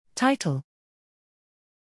Title: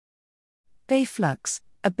 BayFlux,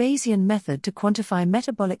 a Bayesian method to quantify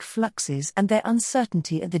metabolic fluxes and their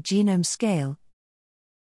uncertainty at the genome scale.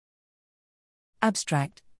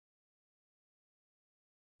 Abstract: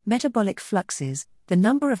 Metabolic fluxes, the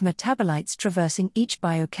number of metabolites traversing each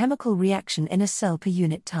biochemical reaction in a cell per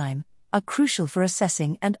unit time, are crucial for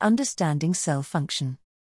assessing and understanding cell function.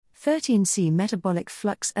 13C metabolic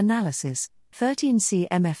flux analysis, 13C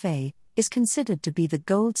MFA, is considered to be the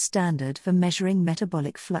gold standard for measuring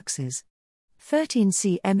metabolic fluxes.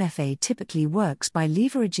 13C MFA typically works by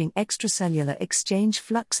leveraging extracellular exchange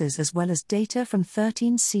fluxes as well as data from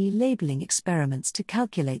 13C labeling experiments to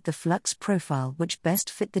calculate the flux profile which best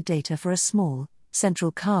fit the data for a small,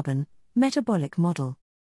 central carbon, metabolic model.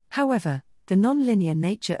 However, the nonlinear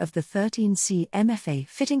nature of the 13C MFA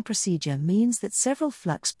fitting procedure means that several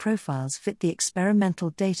flux profiles fit the experimental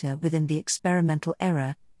data within the experimental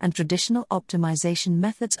error, and traditional optimization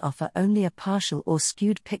methods offer only a partial or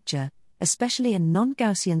skewed picture, especially in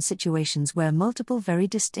non-Gaussian situations where multiple very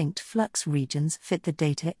distinct flux regions fit the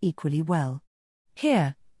data equally well.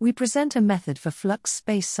 Here, we present a method for flux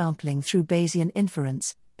space sampling through Bayesian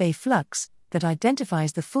inference, BayFlux, that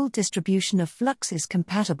identifies the full distribution of fluxes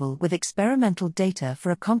compatible with experimental data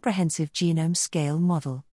for a comprehensive genome scale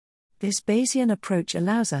model. This Bayesian approach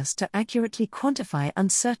allows us to accurately quantify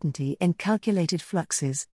uncertainty in calculated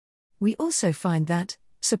fluxes. We also find that,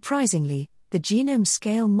 surprisingly, the genome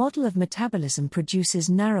scale model of metabolism produces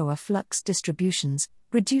narrower flux distributions,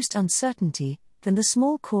 reduced uncertainty, than the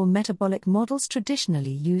small core metabolic models traditionally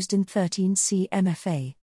used in 13C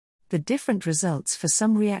MFA. The different results for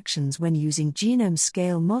some reactions when using genome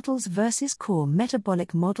scale models versus core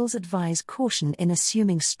metabolic models advise caution in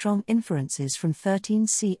assuming strong inferences from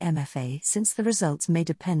 13C MFA, since the results may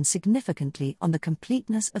depend significantly on the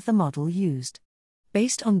completeness of the model used.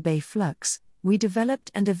 Based on BayFlux, we developed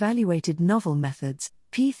and evaluated novel methods,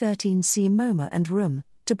 P13C MoMA and RUM,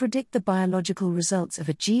 to predict the biological results of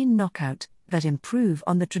a gene knockout that improve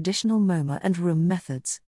on the traditional MoMA and RUM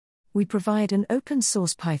methods. We provide an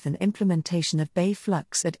open-source Python implementation of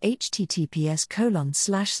BayFlux at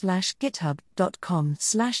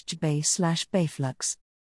https://github.com/jbay/bayflux.